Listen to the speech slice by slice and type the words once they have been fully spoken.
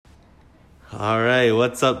All right,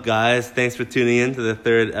 what's up, guys? Thanks for tuning in to the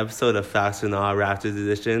third episode of Faster Than All Raptors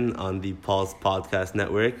edition on the Pulse Podcast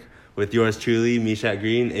Network with yours truly, Meshack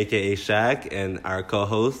Green, aka Shaq, and our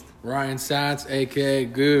co-host Ryan Satz, aka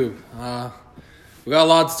Goob. We got a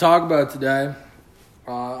lot to talk about today.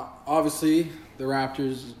 Obviously, the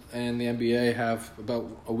Raptors and the NBA have about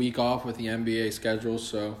a week off with the NBA schedule,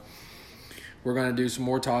 so we're going to do some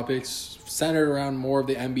more topics centered around more of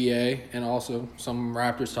the NBA and also some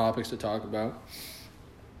Raptors topics to talk about.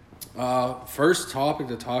 First topic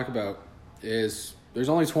to talk about is there's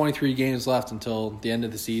only 23 games left until the end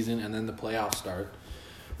of the season and then the playoffs start.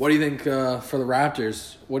 What do you think for the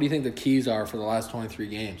Raptors? What do you think the keys are for the last 23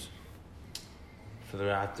 games? For the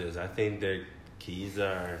Raptors, I think their keys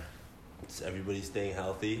are everybody staying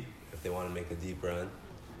healthy if they want to make a deep run.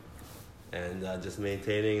 And just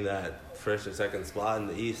maintaining that first or second spot in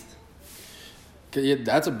the East. Yeah,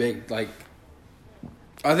 that's a big, I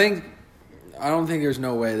don't think there's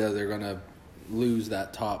no way that they're going to lose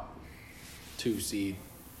that top 2 seed.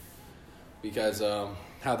 Because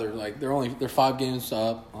how they're 5 games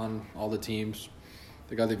up on all the teams.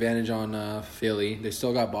 They got the advantage on Philly. They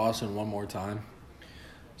still got Boston one more time.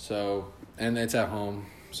 So, and it's at home.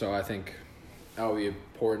 So I think that will be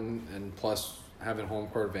important. And plus, having home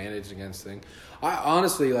court advantage against things. I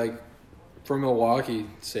honestly, for Milwaukee's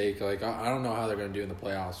sake, I don't know how they're going to do in the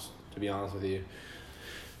playoffs, to be honest with you.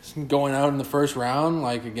 Going out in the first round,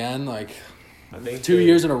 I think 2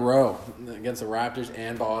 years in a row against the Raptors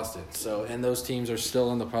and Boston. So, and those teams are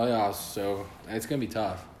still in the playoffs, so it's going to be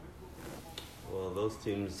tough. Well, those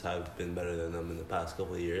teams have been better than them in the past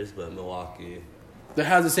couple of years, but Milwaukee... They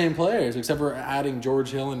have the same players, except for adding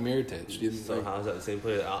George Hill and Mirotic. So how's that the same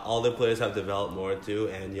player? All the players have developed more, too,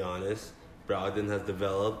 and Giannis. Brogdon has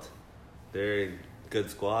developed. They're a good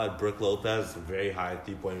squad. Brook Lopez, very high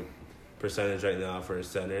 3-point percentage right now for a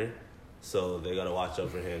center. So they got to watch out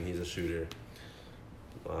for him. He's a shooter.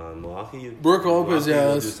 Milwaukee will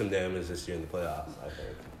do some damage this year in the playoffs, I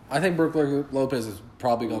think. I think Brook Lopez is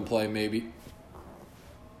probably going to play, maybe.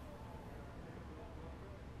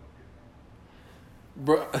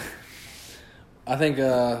 I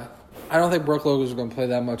don't think Brook Lopez is going to play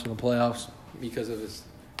that much in the playoffs because of his.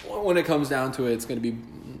 When it comes down to it, it's going to be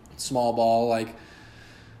small ball.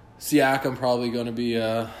 Siakam probably going to be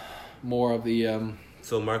more of the.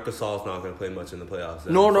 So Marc Gasol's not going to play much in the playoffs.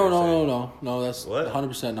 No. That's what?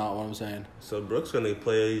 100% not what I'm saying. So Brook's going to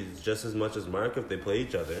play just as much as Marc if they play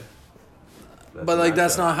each other.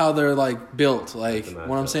 That's not how they're built.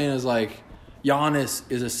 What I'm saying is Giannis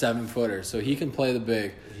is a 7-footer, so he can play the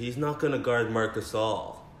big. He's not going to guard Marc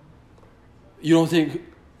Gasol. You don't think...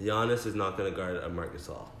 Giannis is not going to guard Marc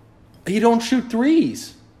Gasol. He don't shoot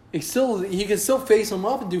threes. He can still face him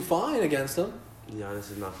up and do fine against him.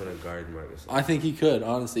 Giannis is not going to guard Marc Gasol. I think he could,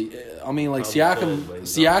 honestly. I mean, Siakam...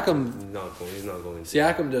 He's not going to.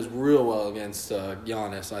 Siakam does real well against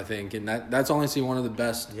Giannis, I think, and that's honestly one of the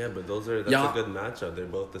best. Yeah, but that's a good matchup. They're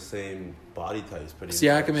both the same body types, pretty much.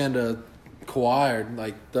 Siakam and Kawhi are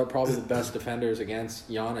they're probably the best defenders against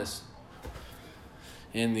Giannis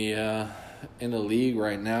in the league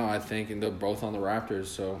right now, I think, and they're both on the Raptors.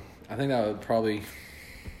 So I think that would probably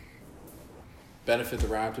benefit the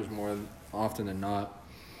Raptors more often than not.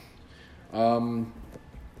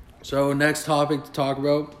 So next topic to talk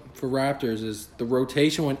about for Raptors is the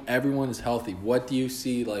rotation when everyone is healthy. What do you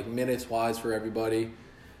see minutes wise for everybody,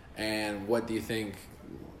 and what do you think?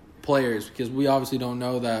 Players, because we obviously don't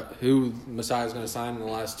know who Masai is going to sign in the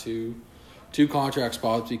last two contract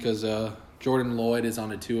spots because Jordan Lloyd is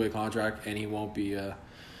on a 2-way contract and he won't be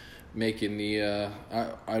making the.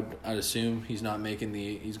 I'd assume he's not making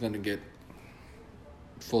the. He's going to get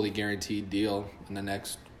fully guaranteed deal in the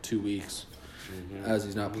next 2 weeks, as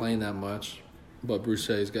he's not playing that much. But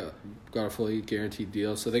Broussard's got a fully guaranteed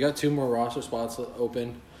deal, so they got 2 more roster spots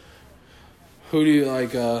open. Who do you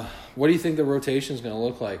what do you think the rotation is going to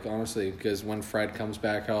look like, honestly? Because when Fred comes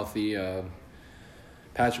back healthy,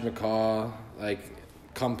 Patrick McCaw,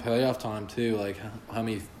 come playoff time too, how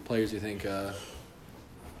many players do you think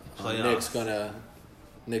Nick's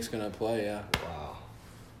gonna play? Yeah. Wow,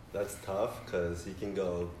 that's tough because he can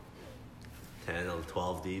go 10 or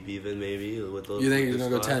 12 deep even maybe with those. You think he's gonna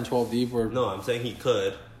go 10, 12 deep or? No, I'm saying he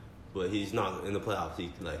could, but he's not in the playoffs. He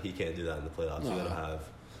can't do that in the playoffs. You gotta have.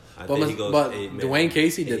 But Dwayne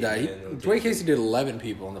Casey did that. Dwayne Casey did 11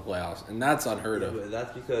 people in the playoffs, and that's unheard of. But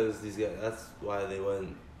that's because these guys. That's why they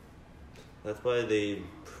went. That's why they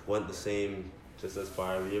went the same, just as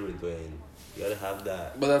far every year with Dwayne. You gotta have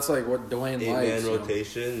that. But that's what Dwayne likes. 8-man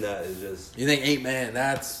rotation. That is just. You think 8-man?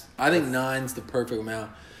 I think 9's the perfect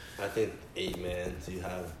amount. I think 8-man. So you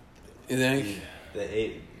have. You think the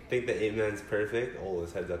 8 think the 8-man's perfect. Oh,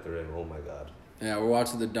 his head's at the rim. Oh my god. Yeah, we're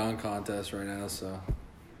watching the dunk contest right now, so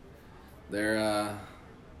they're I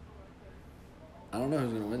don't know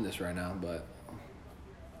who's gonna win this right now, but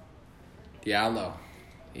Diallo,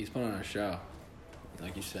 he's putting on a show,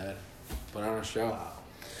 like you said, put on a show. Wow.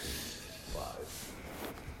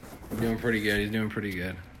 He's doing pretty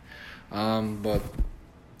good. But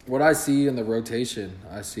what I see in the rotation,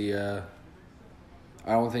 I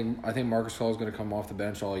think Marcus Hall is going to come off the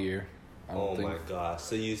bench all year. Oh my gosh!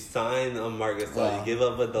 So you sign a Marcus Hall, you give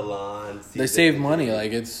up a DeLon. They saved money.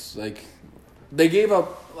 Like it's like they gave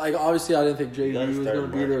up. Like obviously, I didn't think JV was going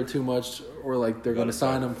to be there too much, or like they're going to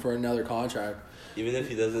sign him for another contract. Even if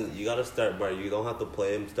he doesn't, you got to start Bart. You don't have to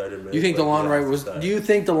play him. Start him. You think DeLon Wright was? Do you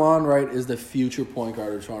think DeLon Wright is the future point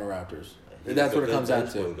guard of Toronto Raptors? That's what it comes down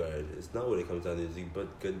to. Guard. It's not what it comes down to. He's a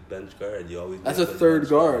good bench guard. You always. That's a third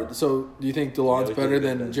guard. So do you think DeLon's better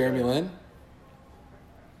than Jeremy Lin?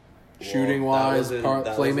 Shooting wise, playmaking.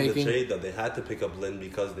 That wasn't the trade though. They had to pick up Lin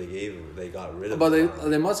because they got rid of. But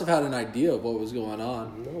they must have had an idea of what was going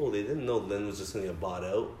on. No, they didn't know Lin was just going to get bought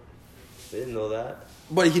out. They didn't know that.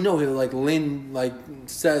 But like Lin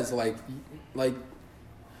says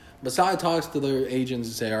Masai talks to their agents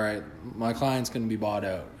and say, all right, my client's going to be bought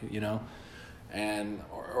out, and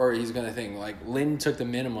or he's going to think like Lin took the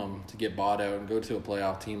minimum to get bought out and go to a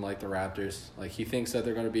playoff team like the Raptors. Like he thinks that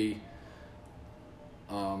they're going to be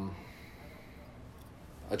a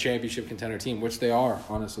championship contender team, which they are,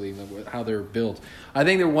 honestly, how they're built. I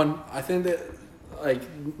think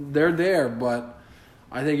they're there, but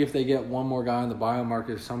I think if they get one more guy in the buyout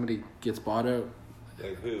market, if somebody gets bought out.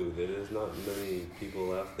 Like who? There's not many people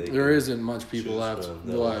left. There isn't much people left. That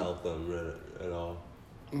will help them at all.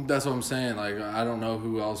 That's what I'm saying. Like I don't know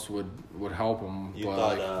who else would help them. You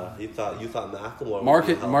thought McLemore.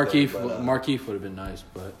 Markeith would have been nice,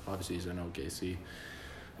 but obviously he's in OKC.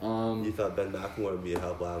 You thought Ben McLemore would be a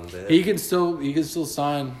help out. He can still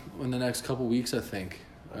sign in the next couple weeks. I think.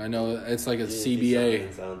 I know it's like a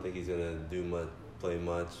CBA. I don't think he's gonna play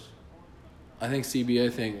much. I think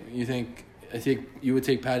CBA thing. I think you would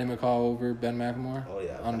take Patty McCaw over Ben McLemore? Oh,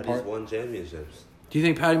 yeah. Patty's won championships. Do you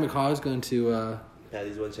think Patty McCaw is going to...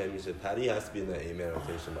 Patty's won championships. Patty has to be in that 8-man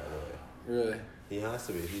rotation, by the way. Really? He has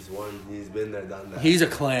to be. He's been there, done that. He's a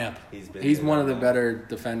clamp. He's one of the better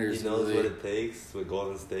defenders. He knows what it takes with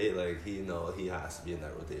Golden State. Like, he has to be in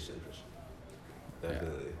that rotation for sure.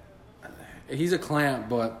 Definitely. Yeah. He's a clamp,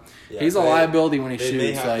 but he's a liability when he shoots. They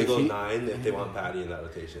may have to go 9 if they want Patty in that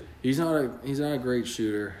rotation. He's not a great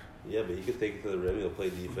shooter. Yeah, but he could take it to the rim. He'll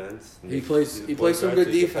play defense. He plays some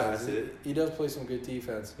good defense. He does play some good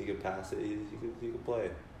defense. He could pass it. He could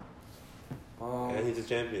play. And he's a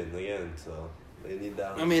champion again, so they need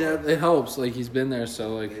that. I mean, it helps. Like he's been there,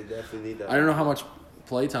 so like they definitely need that. I don't know how much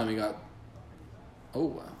play time he got. Oh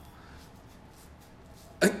wow.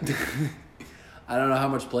 I don't know how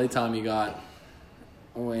much play time he got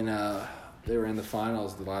when they were in the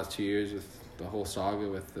finals the last 2 years with the whole saga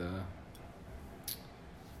with.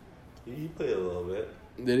 He played a little bit.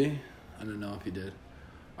 Did he? I don't know if he did.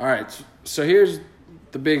 All right, so here's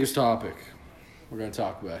the biggest topic we're going to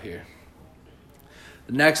talk about here.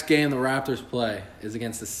 The next game the Raptors play is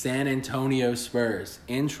against the San Antonio Spurs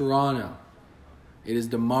in Toronto. It is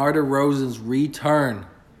DeMar DeRozan's return.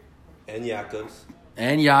 And Jakob's.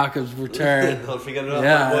 return. Don't forget about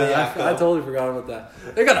my boy Jakob. I totally forgot about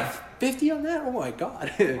that. They got a 50 on that? Oh, my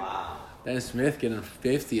God. Wow. Dennis Smith getting a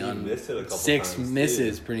 50 on 6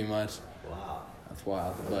 misses, pretty much. Wow. That's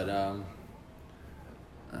wild. But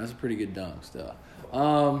that's a pretty good dunk still.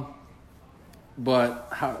 But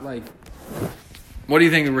how what do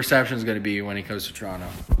you think the reception is going to be when he comes to Toronto?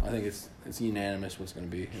 I think it's unanimous what's going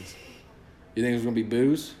to be. You think it's going to be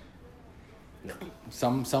boos? No.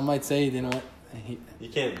 Some might say, you know what? You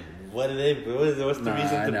can't. What do they boo? What's the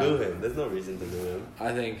reason to boo him? There's no reason to boo him.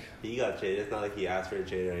 I think he got traded. It's not like he asked for a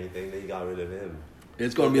trade or anything. They got rid of him.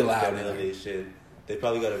 It's going to be loud. Elevation. They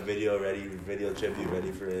probably got a video tribute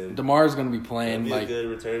ready for him. DeMar's going to be playing a good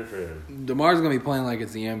return for him. DeMar's going to be playing like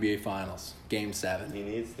it's the NBA Finals, Game 7. He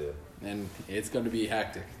needs to. And it's going to be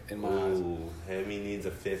hectic in my eyes. Him, he needs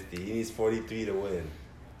a 50. He needs 43 to win.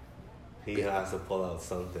 He has to pull out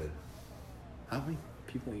something. How many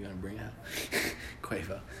people are you going to bring out?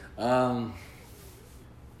 Quavo.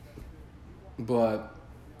 But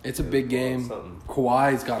it's a big game.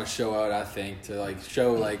 Kawhi's got to show out, I think, to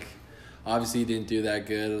show obviously he didn't do that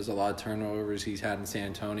good. There was a lot of turnovers he's had in San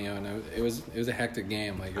Antonio, and it was a hectic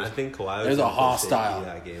game. I think Kawhi was a hostile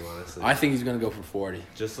that game, honestly. I think he's going to go for 40.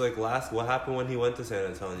 Just like what happened when he went to San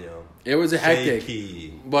Antonio? It was a hectic.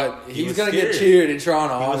 Shaky. But he's going to get cheered in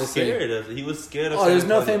Toronto, He honestly. He was scared of there's San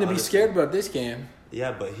nothing Antonio, to be scared about this game.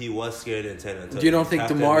 Yeah, but he was scared in San Antonio. Do you don't think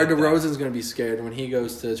DeMar DeRozan's going to be scared when he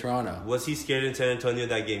goes to Toronto? Was he scared in San Antonio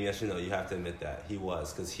that game? Yes or no? You have to admit that. He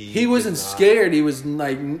was. Because he wasn't scared. He was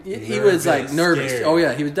like, nervous. Scared. Oh,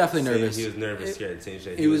 yeah. He was definitely nervous. He was nervous, scared. Same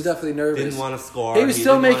shit. He was definitely nervous. Didn't want to score. He was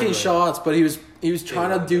still making shots, but he was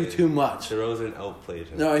trying to do too much. DeRozan outplayed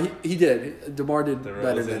him. No, he did. DeMar did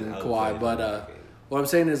better than Kawhi. But what I'm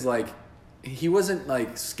saying is, like, he wasn't,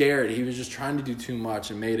 like, scared. He was just trying to do too much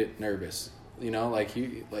and made it nervous. You know, like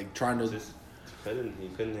trying to. He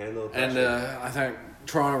couldn't handle it. And I think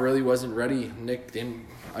Toronto really wasn't ready. Nick didn't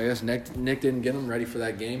get him ready for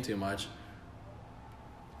that game too much.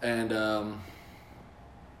 And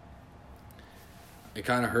it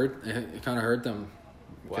kind of hurt. It kind of hurt them.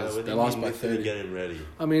 Because they lost by 30. Get him ready.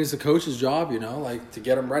 I mean, it's the coach's job, you know, like to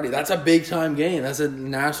get him ready. That's a big time game. That's a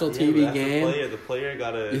national TV game. The player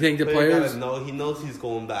gotta. You think the players? No, he knows he's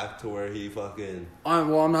going back to where he fucking.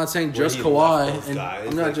 I'm not saying just Kawhi, and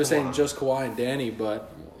I'm not just saying just Kawhi and Danny,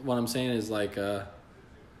 but what I'm saying is like the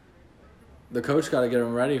coach got to get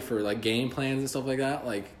him ready for like game plans and stuff like that.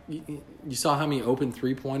 Like you saw how many open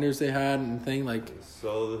 3-pointers they had and thing like.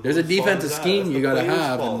 So there's a defensive scheme you got to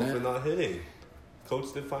have. For not hitting.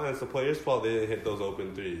 Coach did fine. It's the player's fault they didn't hit those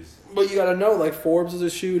open threes. But you got to know, like, Forbes is a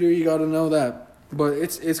shooter. You got to know that. But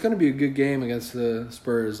it's going to be a good game against the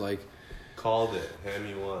Spurs. Like, called it.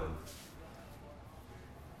 Hammy won.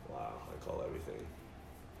 Wow, I call everything.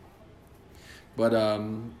 But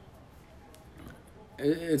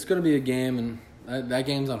it's going to be a game, and that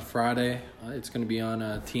game's on Friday. It's going to be on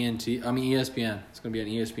ESPN. It's going to be on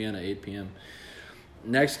ESPN at 8 p.m.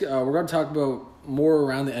 Next, we're going to talk about more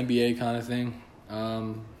around the NBA kind of thing.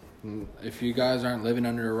 If you guys aren't living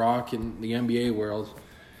under a rock in the NBA world,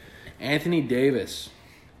 Anthony Davis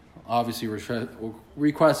obviously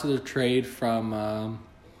requested a trade from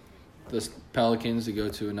the Pelicans to go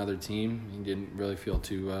to another team. He didn't really feel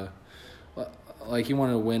too like he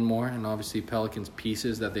wanted to win more, and obviously Pelicans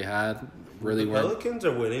pieces that they had really weren't. The Pelicans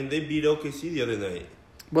are winning. They beat OKC the other night.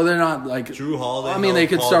 Well, they're not like Drew Holiday. I mean, they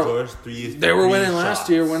could Paul start. George, they were winning last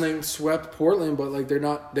year when they swept Portland, but like they're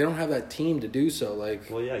not. They don't have that team to do so. Like,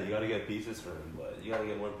 well, yeah, you got to get pieces for him, but you got to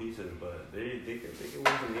get more pieces. But they can win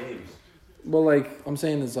some games. Well, like I'm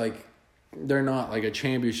saying, is like they're not like a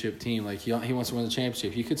championship team. Like he wants to win the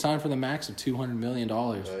championship. He could sign for the max of $200 million. I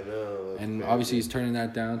know, and crazy. Obviously he's turning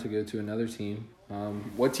that down to go to another team.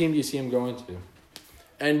 What team do you see him going to?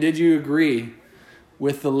 And did you agree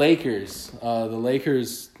with the Lakers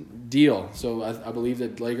deal? So I believe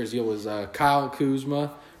that the Lakers deal was Kyle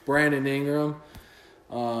Kuzma, Brandon Ingram,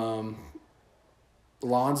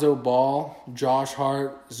 Lonzo Ball, Josh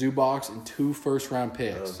Hart, Zubac, and 2 first-round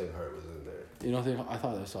picks. I don't think Hart was in there. You don't think? I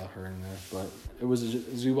thought I saw her in there, but it was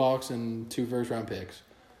Zubac and 2 first-round picks.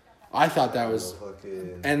 I thought that was...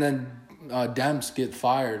 And then Demps get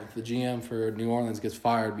fired. The GM for New Orleans gets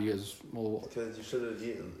fired because you should have.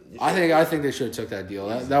 I think they should have took that deal.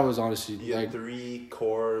 That was honestly you like 3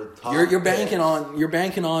 core. Top you're banking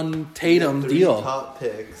on Tatum 3 deal. Top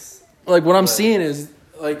picks. Like what I'm seeing is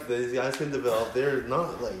like these guys can develop. They're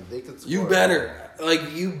not like they could. Score. You better.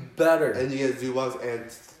 And you get Zubac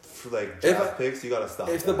and for like draft picks. You gotta stop.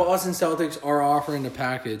 If the Boston Celtics are offering a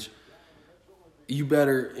package, you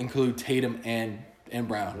better include Tatum and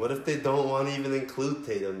Brown. What if they don't want to even include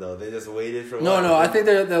Tatum, though? They just waited for... No, I think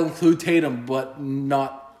they'll include Tatum, but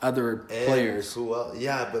not other players. Who else?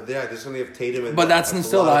 Yeah, but they're just going to have Tatum and... But that's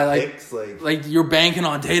still picks, like you're banking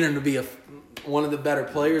on Tatum to be one of the better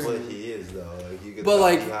players. Well, he is, though. Like, you could but,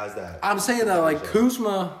 like, he has that. I'm saying that, like,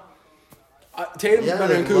 Kuzma... Tatum's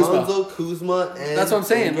better than Kuzma. Lonzo, Kuzma, and that's what I'm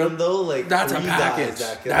saying. Ingram, though, like, that's a package.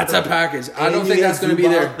 That's a package. I don't think that's going to be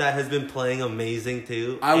there. That has been playing amazing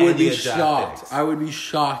too. I would be shocked. I would be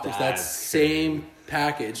shocked if that same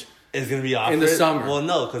package is going to be offered in the summer. Well,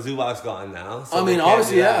 no, because Zubac's gone now. So I mean,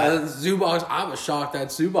 obviously, yeah. Zubac. I was shocked that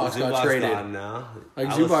Zubac got traded. Gone now. Like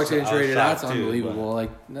Zubac getting traded. That's unbelievable.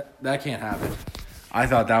 Like that can't happen. I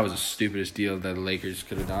thought that was the stupidest deal that the Lakers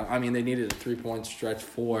could have done. I mean, they needed a 3-point stretch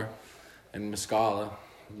 4. And Muscala,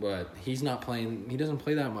 but he's not playing. He doesn't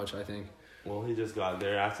play that much, I think. Well, he just got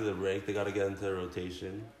there after the break. They got to get into the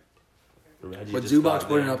rotation. But Zubac's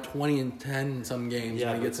putting up 20 and 10 in some games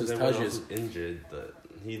when he gets his touches. Injured, but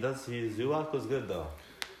Zubac was good though.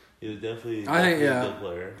 He was definitely a good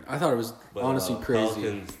player. I thought it was honestly crazy.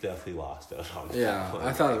 Pelicans definitely lost out on that. Yeah,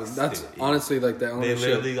 I thought it was. That's honestly like the ownership. They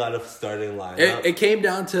literally got a starting lineup. It came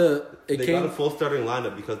down to they got a full starting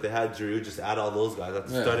lineup because they had Drew. Just add all those guys at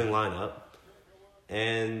the starting lineup,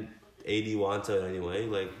 and AD wants it anyway.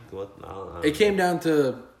 Like what? I don't know. It came down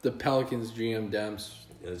to the Pelicans GM Demps.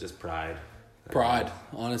 It was just pride.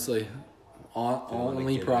 Honestly,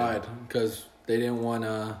 only pride because They didn't want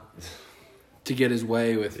to get his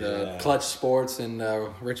way with Clutch Sports and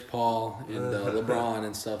Rich Paul and LeBron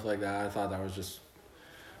and stuff like that. I thought that was just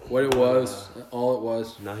what it was, all it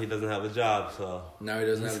was. Now he doesn't have a job, so. Now he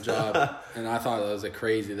doesn't have a job. And I thought that was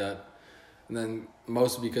crazy that. And then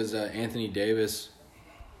mostly because Anthony Davis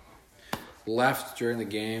left during the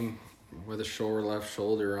game with a sore left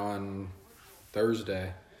shoulder on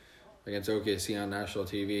Thursday against OKC on national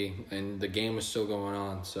TV. And the game was still going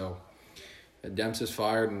on. So Demps is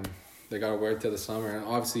fired and they got to wait till the summer. And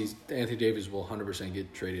obviously Anthony Davis will 100%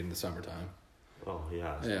 get traded in the summertime. Oh,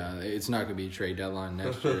 yeah. Yeah, it's not going to be a trade deadline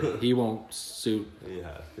next year. He won't suit.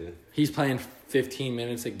 Yeah, dude. He's playing 15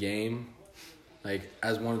 minutes a game, like,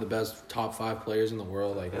 as one of the best top 5 players in the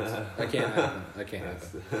world. Like, that can't happen. That can't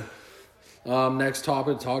happen. Next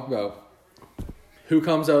topic to talk about. Who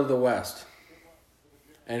comes out of the West?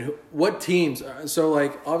 And what teams? So,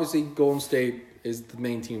 like, obviously Golden State is the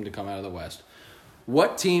main team to come out of the West.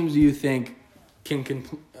 What teams do you think can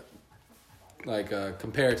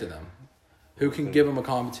compare to them? Who can give them a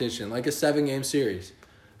competition, like a 7-game series?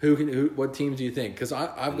 What teams do you think? Because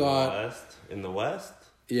I've got in the West.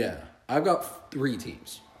 Yeah, I've got 3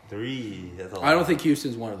 teams. 3. That's a lot. I don't think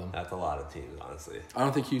Houston's one of them. That's a lot of teams, honestly. I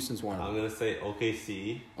don't think Houston's one of them. I'm gonna say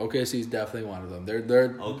OKC. OKC's definitely one of them. They're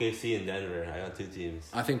OKC and Denver. I got 2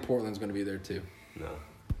 teams. I think Portland's gonna be there too. No.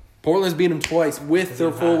 Portland's beat them twice with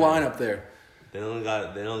their full lineup there. They don't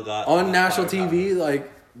got on national TV. Like,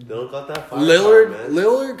 they don't got that fire.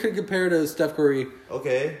 Lillard could compare to Steph Curry.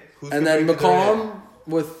 Okay. And then McCollum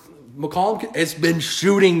it's been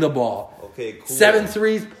shooting the ball. Okay, cool. 7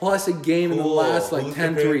 threes plus a game in the last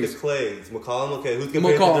 10 threes. To Clay? It's McCollum. Okay, who's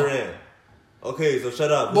comparing to Durant? Okay, so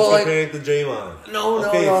shut up. Who's comparing to Draymond? No.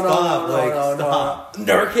 Stop.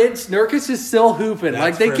 Nurkic is still hooping.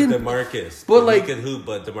 That's they for can DeMarcus. But he can hoop,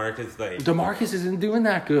 but DeMarcus isn't doing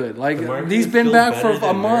that good. DeMarcus he's been back for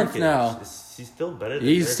a month now. He's still better than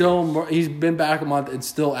He's been back a month and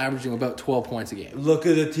still averaging about 12 points a game. Look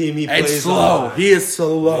at the team he plays on. It's slow. He is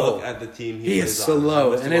slow. Look at the team he is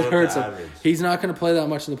slow. And it hurts him. He's not going to play that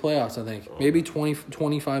much in the playoffs, I think. Maybe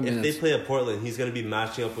 20-25 minutes. If they play at Portland, he's going to be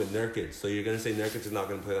matching up with Nurkic. So you're going to say Nurkic is not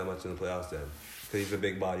going to play that much in the playoffs then? Because he's a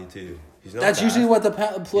big body too. That's usually what the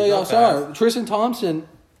playoffs are. Tristan Thompson,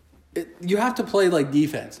 you have to play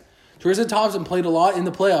defense. Tristan Thompson played a lot in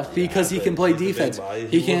the playoffs because he can play defense.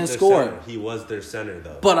 He can't score. Center. He was their center,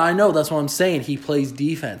 though. But I know, that's what I'm saying. He plays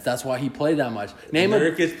defense. That's why he played that much.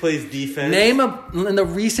 Nurkic plays defense. In the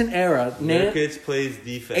recent era. Nurkic plays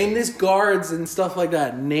defense. In this guards and stuff like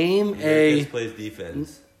that. Nurkic plays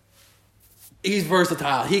defense. He's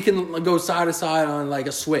versatile. He can go side to side on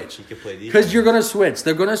a switch. He can play defense. Because you're going to switch.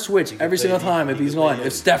 They're going to switch every single time if he's going.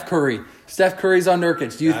 If Steph Curry's on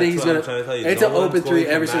Nurkic, do you think he's going to? It's an open 3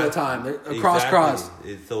 every single time. Cross.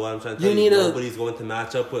 So what I'm trying to tell you, nobody's going to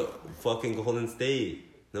match up with fucking Golden State.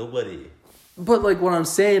 Nobody. But what I'm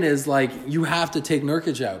saying is you have to take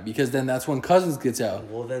Nurkic out because then that's when Cousins gets out.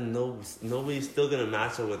 Well, then nobody's still gonna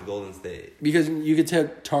match up with Golden State because you could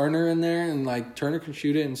take Turner in there and Turner can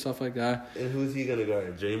shoot it and stuff like that. And who's he gonna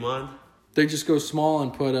guard? Draymond? They just go small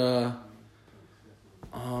and put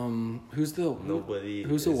who's the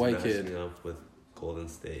white kid? Up with Golden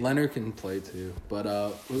State. Leonard can play too, but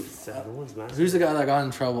who's the guy that got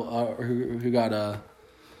in trouble?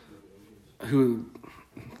 Who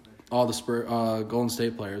all the Golden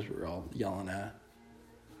State players were all yelling at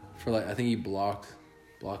for I think he blocked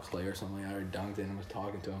Clay or something. I dunked it and was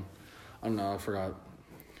talking to him. I don't know. I forgot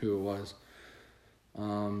who it was.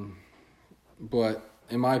 But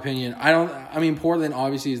in my opinion, Portland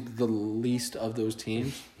obviously is the least of those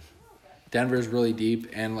teams. Denver is really deep,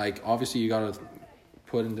 and obviously you got to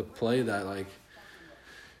put into play that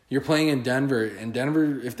you're playing in Denver, and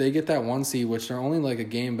Denver, if they get that 1 seed, which they're only a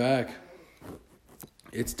game back.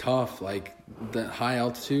 It's tough, the high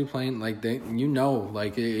altitude playing,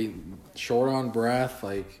 short on breath,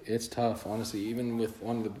 it's tough, honestly. Even with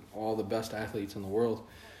all the best athletes in the world,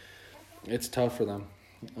 it's tough for them.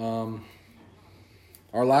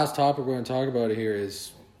 Our last topic we're going to talk about here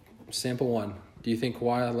is simple one. Do you think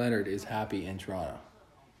Kawhi Leonard is happy in Toronto?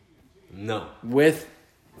 No.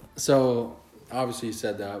 So, obviously you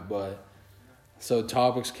said that, but... So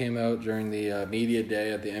topics came out during the media day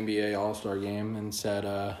at the NBA Allstar game and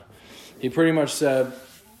said he pretty much said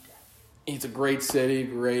it's a great city,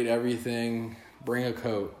 great everything. Bring a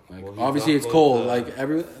coat. Obviously it's cold.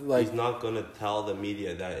 He's not gonna tell the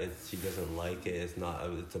media that he doesn't like it.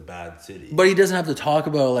 It's a bad city. But he doesn't have to talk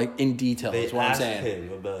about it in detail. That's what I'm saying. They asked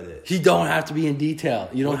him about it. He don't have to be in detail.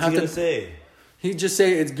 You don't have to say. He just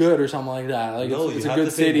say it's good or something like that. No, it's a a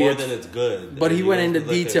good city. More than it's good. But he went into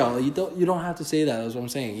detail. You don't have to say that. That's what I'm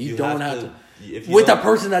saying. You don't have to. with a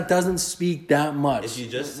person that doesn't speak that much. If you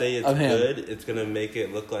just say it's good, it's gonna make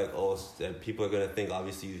it look like people are gonna think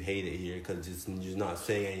obviously you hate it here because you're not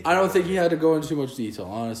saying anything. I don't think he had to go into too much detail,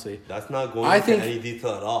 honestly. That's not going into any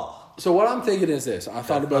detail at all. So what I'm thinking is this. I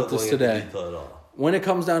thought about this today. When it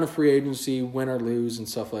comes down to free agency, win or lose and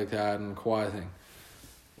stuff like that, and Kawhi thing.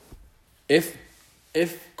 If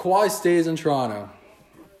Kawhi stays in Toronto,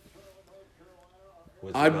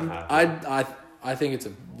 I think it's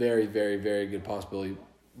a very, very, very good possibility.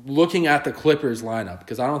 Looking at the Clippers lineup,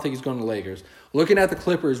 because I don't think he's going to Lakers. Looking at the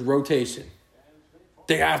Clippers rotation,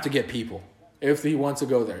 they have to get people if he wants to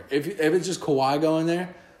go there. If it's just Kawhi going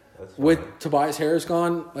there, with Tobias Harris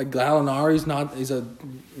gone, like Gallinari's he's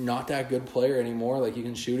not that good player anymore. Like he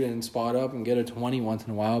can shoot it and spot up and get a 20 once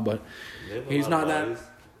in a while, but he's not that.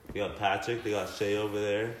 They got Patrick, they got Shea over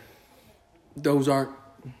there. Those aren't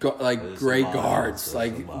great guards.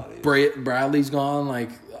 Bradley's gone.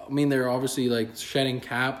 Like I mean, they're obviously like shedding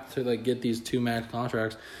cap to like get these 2 max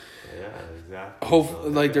contracts. Yeah,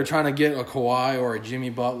 exactly. They're trying to get a Kawhi or a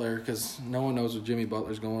Jimmy Butler because no one knows what Jimmy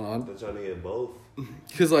Butler's going on. They're trying to get both.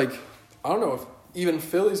 Because, I don't know if even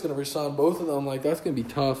Philly's going to resign both of them. Like, that's going to be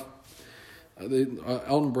tough.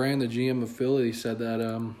 Elton Brand, the GM of Philly, said that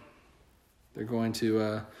they're going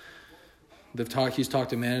to he's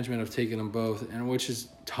talked to management of taking them both, and which is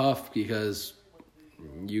tough because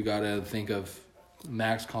you got to think of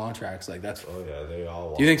max contracts. Like, that's... Oh, yeah, they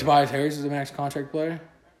all... Do you think Tobias Harris is a max contract player?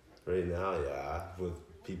 Right now, yeah. With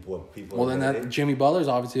people... Well, then that Jimmy Butler's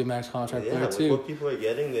obviously a max contract player, too. Yeah, what people are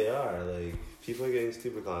getting, they are. Like... People are getting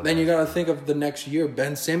stupid contracts. Then you got to think of the next year,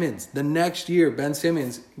 Ben Simmons. The next year, Ben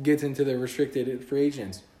Simmons gets into the restricted free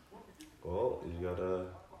agents. Well, you got to...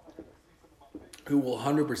 Who will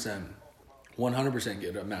 100%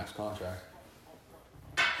 get a max contract.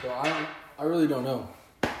 So I really don't know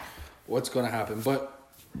what's going to happen. But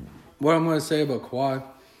what I'm going to say about Kawhi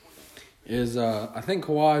is I think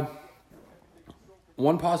Kawhi...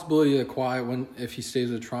 One possibility that Kawhi, if he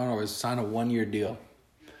stays with Toronto, is sign a 1-year deal.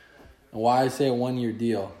 And why I say a 1-year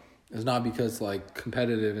deal is not because,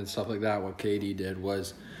 competitive and stuff like that, what KD did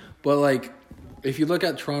was. But, if you look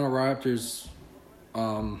at Toronto Raptors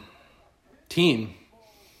team,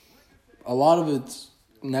 a lot of it's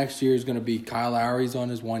next year is going to be Kyle Lowry's on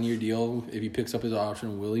his 1-year deal if he picks up his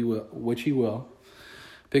option, which he will.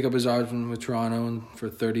 Pick up his option with Toronto for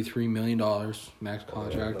 $33 million, max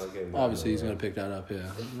contract. Obviously, he's going to pick that up,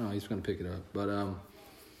 yeah. No, he's going to pick it up. But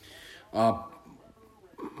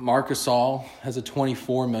Marc Gasol has a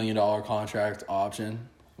 $24 million contract option,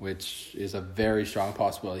 which is a very strong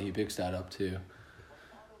possibility he picks that up too.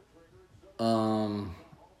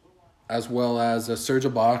 As well as Serge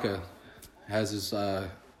Ibaka has his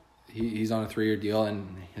he's on a 3-year deal, and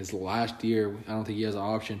his last year, I don't think he has an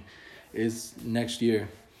option, is next year.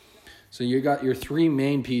 So you got your 3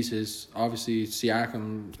 main pieces. Obviously,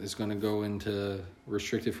 Siakam is going to go into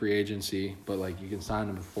restricted free agency, but you can sign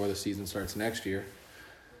him before the season starts next year.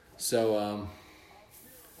 So,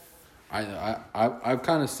 I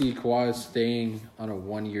kind of see Kawhi staying on a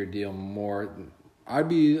 1-year deal more. I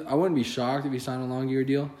wouldn't be shocked if he signed a long-year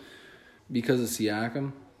deal because of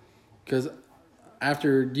Siakam. Because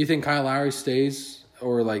do you think Kyle Lowry stays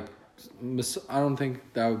or I don't think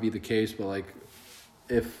that would be the case, but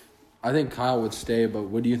I think Kyle would stay. But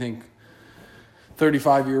what do you think?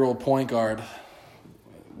 35-year-old point guard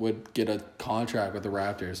would get a contract with the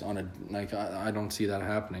Raptors on I don't see that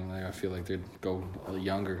happening. I feel like they'd go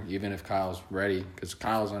younger, even if Kyle's ready, because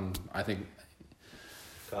Kyle's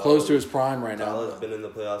close to his prime right now. Kyle has been in the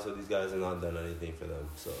playoffs with these guys and not done anything for them.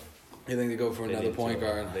 So you think they go for another point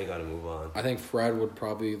guard? They got to move on. I think Fred would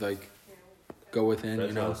probably go within.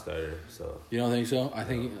 Fred's not a starter, so you don't think so? I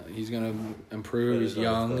think he's gonna improve. He's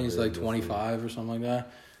young. He's 25 or something like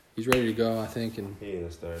that. He's ready to go, I think, and he ain't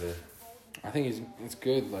a starter. I think it's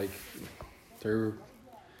good. They're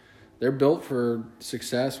built for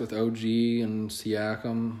success with OG and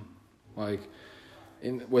Siakam.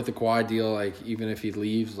 With the Kawhi deal, even if he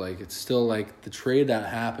leaves, it's still the trade that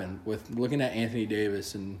happened with looking at Anthony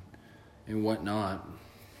Davis and whatnot.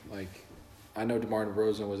 I know DeMar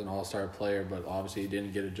DeRozan was an All-Star player, but obviously he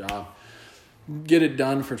didn't get it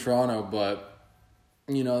done for Toronto. But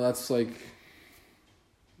that's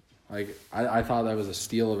I thought that was a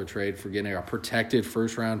steal of a trade for getting a protected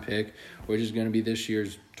first-round pick, which is going to be this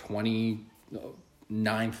year's 29th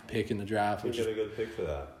pick in the draft. We get a good pick for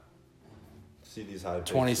that. See these high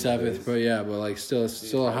picks. 27th, but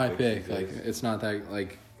still a high pick. It's not that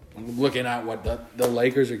looking at what the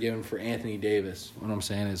Lakers are giving for Anthony Davis. What I'm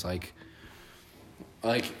saying is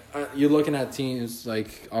you're looking at teams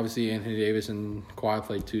obviously Anthony Davis and Kawhi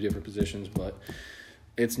play 2 different positions, but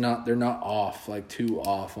they're not off, like too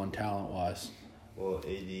off on talent-wise. Well,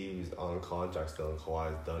 AD was on contract still, and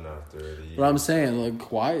Kawhi's done after the year. But I'm saying, like,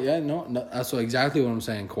 Kawhi, no, that's exactly what I'm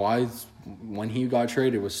saying. Kawhi, when he got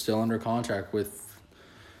traded, was still under contract with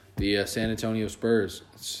the San Antonio Spurs,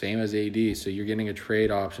 same as AD. So you're getting a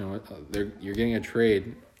trade option. You're getting a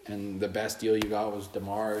trade, and the best deal you got was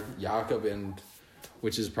DeMar Jakob,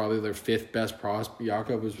 which is probably their fifth best prospect.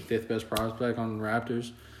 Jakob was fifth best prospect on the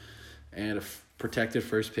Raptors, and a protected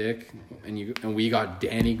first pick, and we got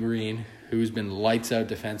Danny Green, who's been lights out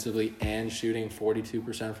defensively and shooting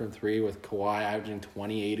 42% from three, with Kawhi averaging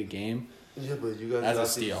 28 a game. Yeah, but you guys That's got a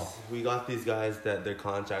steal. We got these guys that their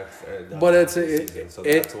contracts are done. But it's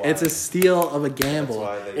that's a steal of a gamble.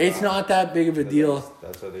 It's not that big of a deal.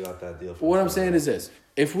 That's why they got that deal. What I'm saying is this: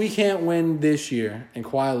 if we can't win this year and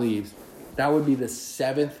Kawhi leaves, that would be the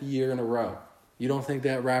 7th year in a row. You don't think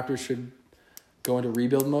that Raptors should go into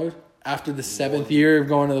rebuild mode after the 7th year of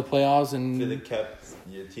going to the playoffs and should have kept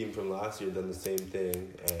your team from last year, done the same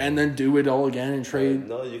thing, and then do it all again and trade?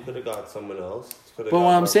 No, you could have got someone else. But what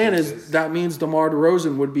I'm saying is that means DeMar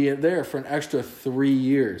DeRozan would be there for an extra 3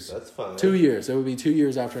 years. That's fine. 2 years. It would be 2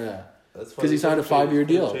 years after that. That's fine. Because he signed a 5-year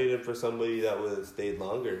deal. Traded for somebody that would have stayed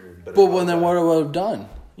longer. But then what would have done?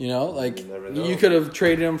 You know, like you could have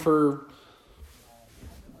traded him for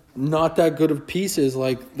not that good of pieces,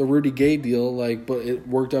 like the Rudy Gay deal. But it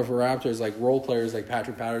worked out for Raptors, like role players like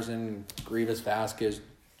Patrick Patterson, Grievous Vasquez,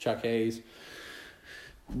 Chuck Hayes.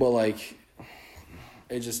 But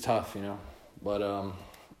it's just tough, you know. But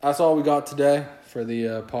that's all we got today for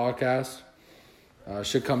the podcast.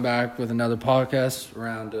 Should come back with another podcast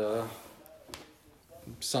around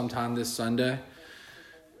sometime this Sunday.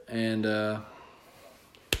 And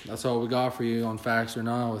that's all we got for you on Facts or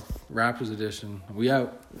Not with Raptors Edition. We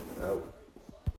out.